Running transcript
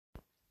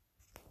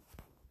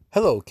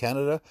Hello,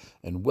 Canada,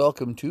 and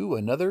welcome to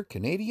another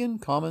Canadian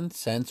Common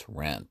Sense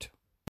Rant.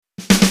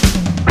 This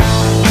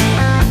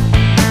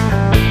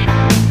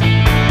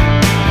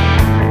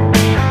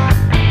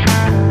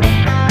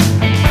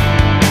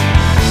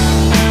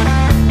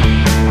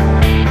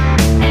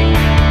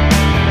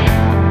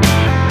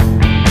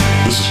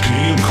is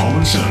Canadian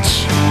Common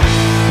Sense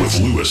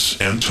with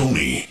Lewis and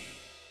Tony.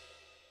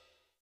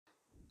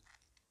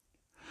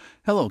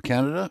 Hello,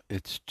 Canada.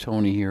 It's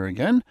Tony here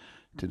again.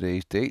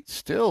 Today's date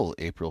still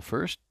April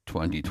 1st,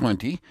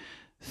 2020.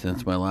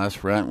 Since my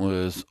last rant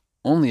was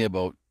only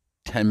about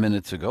 10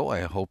 minutes ago,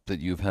 I hope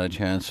that you've had a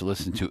chance to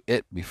listen to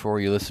it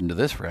before you listen to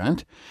this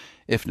rant.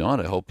 If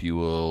not, I hope you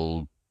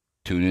will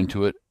tune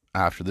into it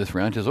after this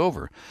rant is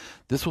over.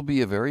 This will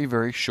be a very,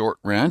 very short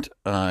rant.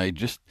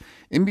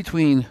 In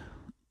between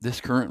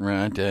this current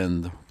rant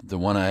and the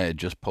one I had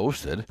just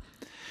posted,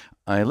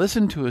 I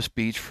listened to a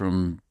speech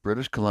from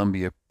British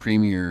Columbia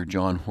Premier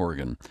John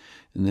Horgan.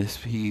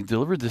 He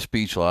delivered this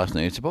speech last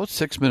night. It's about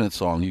 6 minutes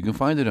long. You can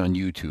find it on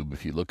YouTube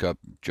if you look up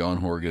John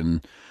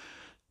Horgan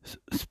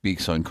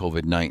speaks on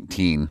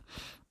COVID-19.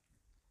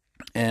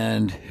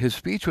 And his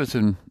speech was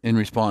in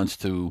response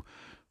to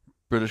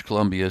British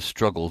Columbia's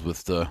struggles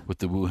with the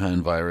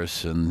Wuhan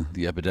virus and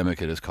the epidemic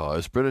it has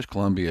caused. British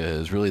Columbia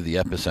is really the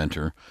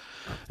epicenter,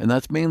 and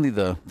that's mainly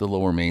the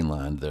lower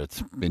mainland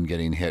that's been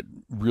getting hit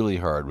really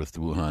hard with the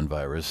Wuhan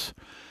virus.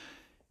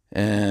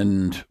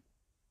 And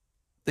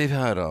they've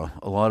had a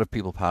lot of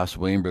people pass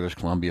away in British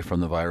Columbia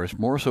from the virus,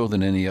 more so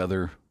than any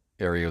other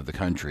area of the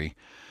country.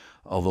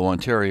 Although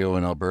Ontario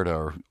and Alberta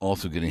are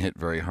also getting hit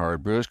very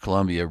hard, British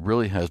Columbia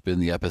really has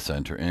been the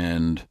epicenter.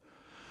 And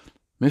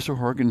Mr.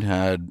 Horgan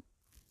had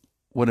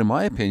what, in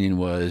my opinion,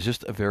 was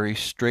just a very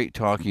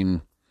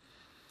straight-talking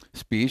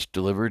speech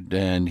delivered,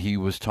 and he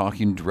was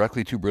talking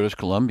directly to British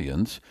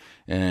Columbians,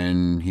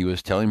 and he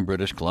was telling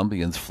British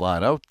Columbians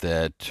flat out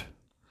that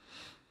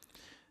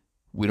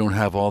we don't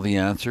have all the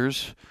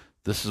answers.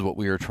 This is what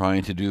we are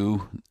trying to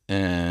do,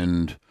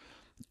 and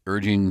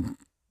urging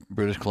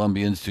British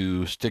Columbians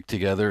to stick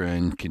together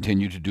and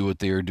continue to do what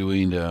they are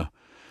doing to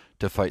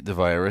fight the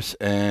virus.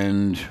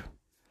 And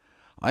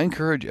I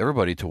encourage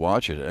everybody to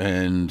watch it.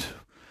 And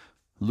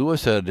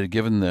Lewis had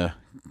given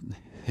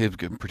his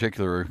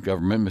particular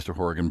government, Mr.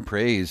 Horgan,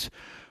 praise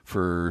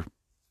for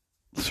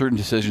certain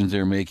decisions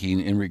they're making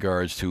in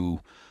regards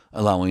to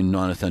allowing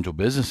non-essential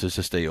businesses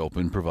to stay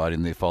open,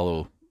 providing they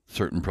follow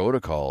certain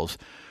protocols,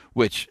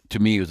 which to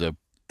me was an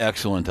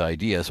excellent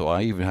idea. So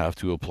I even have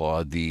to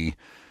applaud the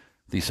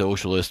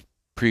socialist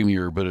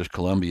Premier of British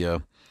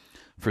Columbia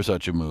for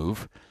such a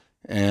move.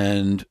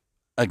 And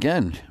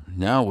again,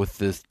 now with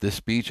this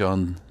speech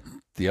on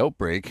the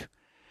outbreak,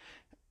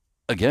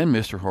 again,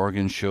 Mr.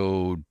 Horgan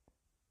showed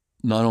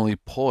not only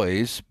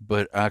poise,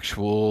 but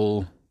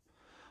actual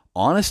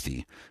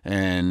honesty.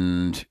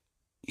 And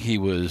he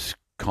was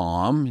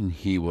calm, and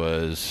he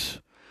was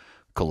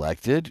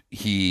collected.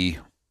 He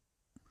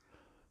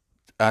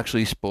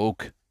actually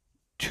spoke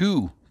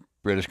to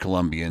British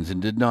Columbians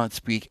and did not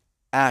speak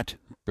at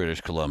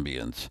British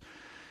Columbians.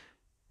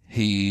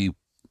 He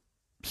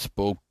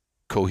spoke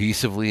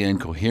cohesively and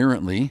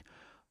coherently,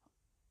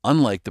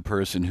 unlike the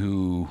person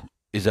who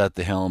is at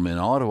the helm in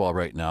Ottawa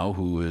right now,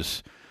 who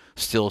is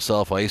still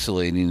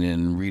self-isolating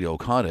in Rideau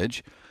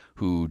Cottage,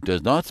 who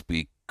does not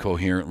speak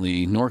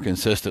coherently nor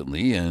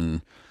consistently,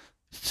 and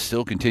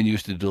still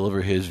continues to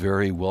deliver his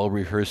very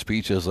well-rehearsed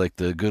speeches like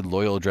the good,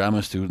 loyal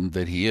drama student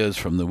that he is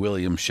from the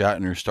William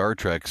Shatner Star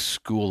Trek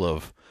School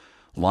of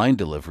Line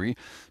Delivery,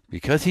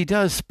 because he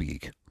does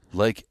speak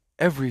like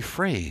every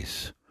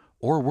phrase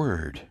or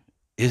word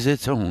is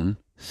its own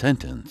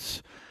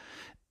sentence.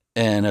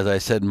 And as I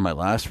said in my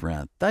last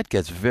rant, that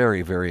gets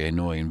very, very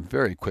annoying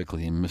very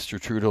quickly. And Mr.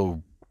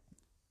 Trudeau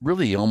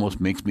really almost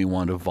makes me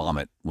want to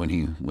vomit when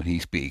he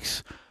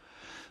speaks,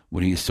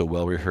 when he's so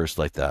well rehearsed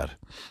like that.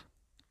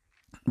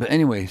 But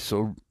anyway,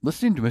 so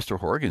listening to Mr.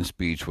 Horgan's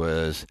speech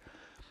was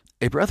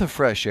a breath of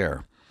fresh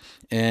air.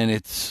 And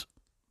it's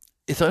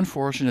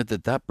unfortunate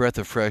that breath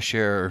of fresh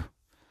air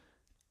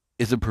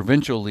is a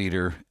provincial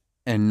leader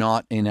and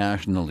not a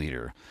national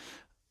leader.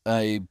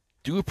 I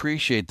do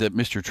appreciate that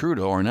Mr.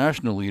 Trudeau, our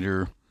national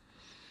leader,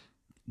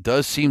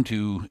 does seem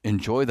to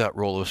enjoy that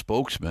role of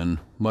spokesman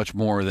much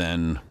more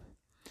than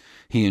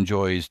he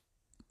enjoys,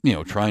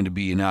 trying to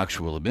be an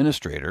actual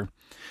administrator.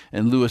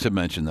 And Lewis had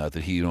mentioned that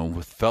he,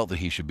 felt that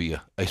he should be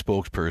a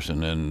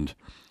spokesperson and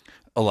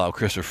allow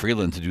Chrystia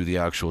Freeland to do the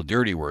actual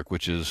dirty work,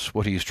 which is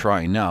what he's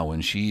trying now,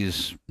 and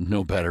she's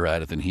no better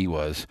at it than he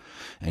was,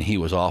 and he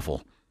was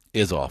awful,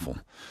 is awful.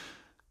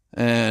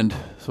 And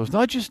so it's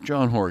not just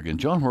John Horgan.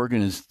 John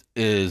Horgan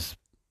is,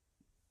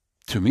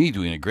 to me,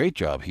 doing a great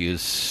job. He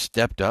has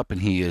stepped up,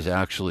 and he is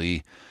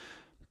actually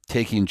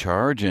taking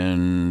charge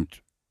and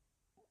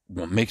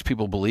makes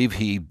people believe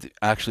he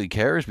actually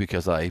cares,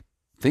 because I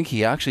think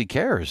he actually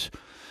cares.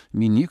 I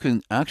mean, you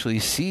can actually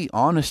see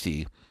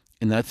honesty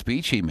in that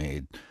speech he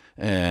made.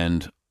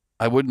 And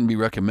I wouldn't be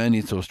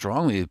recommending so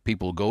strongly that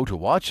people go to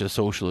watch a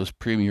socialist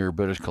Premier of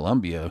British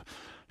Columbia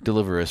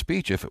deliver a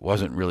speech if it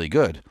wasn't really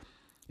good.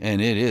 and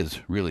it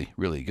is really,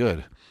 really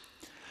good.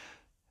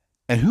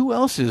 And who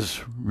else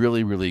is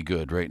really, really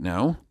good right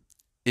now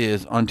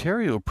is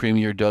Ontario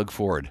Premier Doug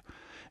Ford.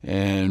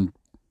 And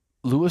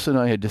Lewis and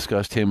I had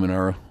discussed him in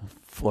our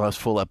last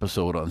full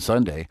episode on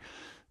Sunday,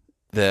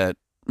 that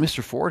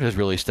Mr. Ford has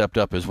really stepped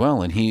up as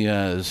well, and he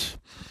has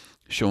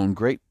shown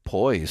great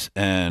poise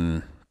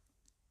and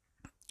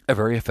a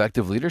very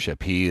effective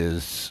leadership. He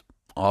is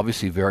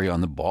obviously very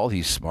on the ball.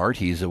 He's smart.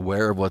 He's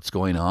aware of what's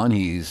going on.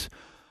 He's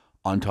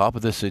on top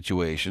of the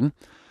situation,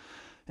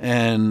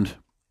 and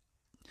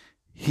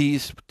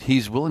he's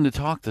willing to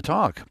talk the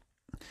talk.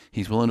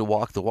 He's willing to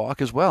walk the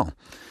walk as well.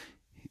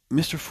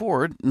 Mr.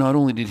 Ford, not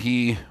only did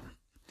he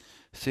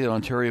say that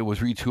Ontario was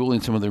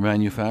retooling some of their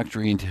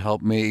manufacturing to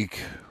help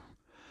make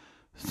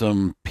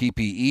some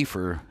PPE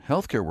for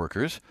healthcare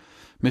workers,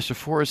 Mr.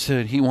 Ford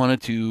said he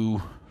wanted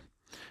to,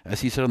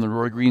 as he said on the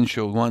Roy Green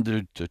show,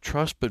 wanted to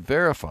trust but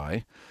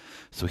verify.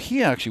 So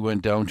he actually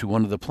went down to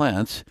one of the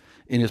plants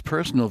in his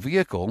personal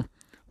vehicle,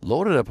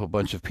 loaded up a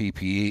bunch of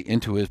PPE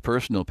into his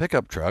personal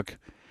pickup truck,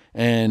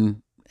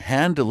 and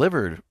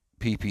hand-delivered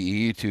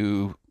PPE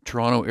to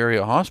Toronto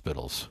area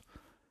hospitals.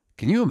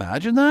 Can you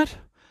imagine that?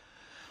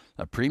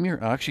 A premier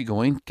actually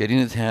going, getting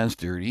his hands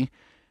dirty,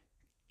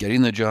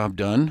 getting the job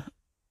done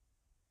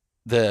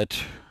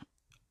that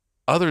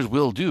others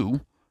will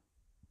do,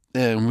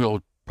 and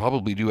will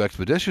probably do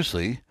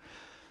expeditiously.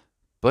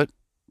 But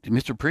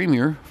Mr.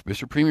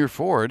 Premier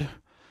Ford,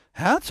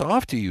 hats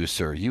off to you,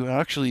 sir. You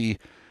actually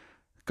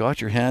got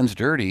your hands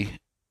dirty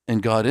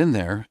and got in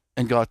there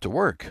and got to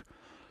work,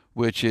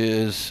 which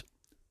is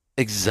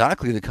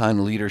exactly the kind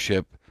of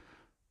leadership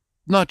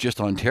not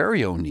just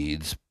Ontario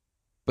needs,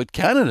 but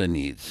Canada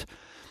needs.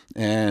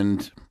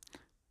 And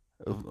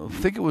I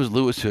think it was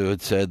Lewis who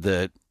had said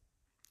that,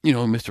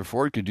 Mr.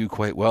 Ford could do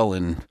quite well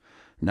in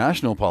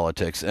national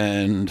politics,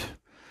 and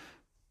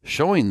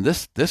showing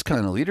this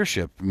kind of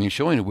leadership,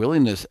 showing a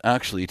willingness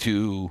actually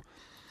to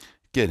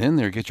get in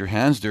there, get your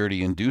hands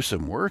dirty, and do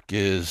some work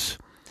is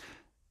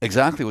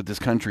exactly what this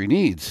country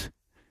needs.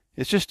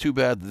 It's just too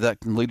bad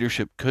that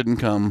leadership couldn't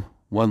come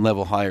one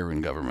level higher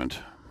in government.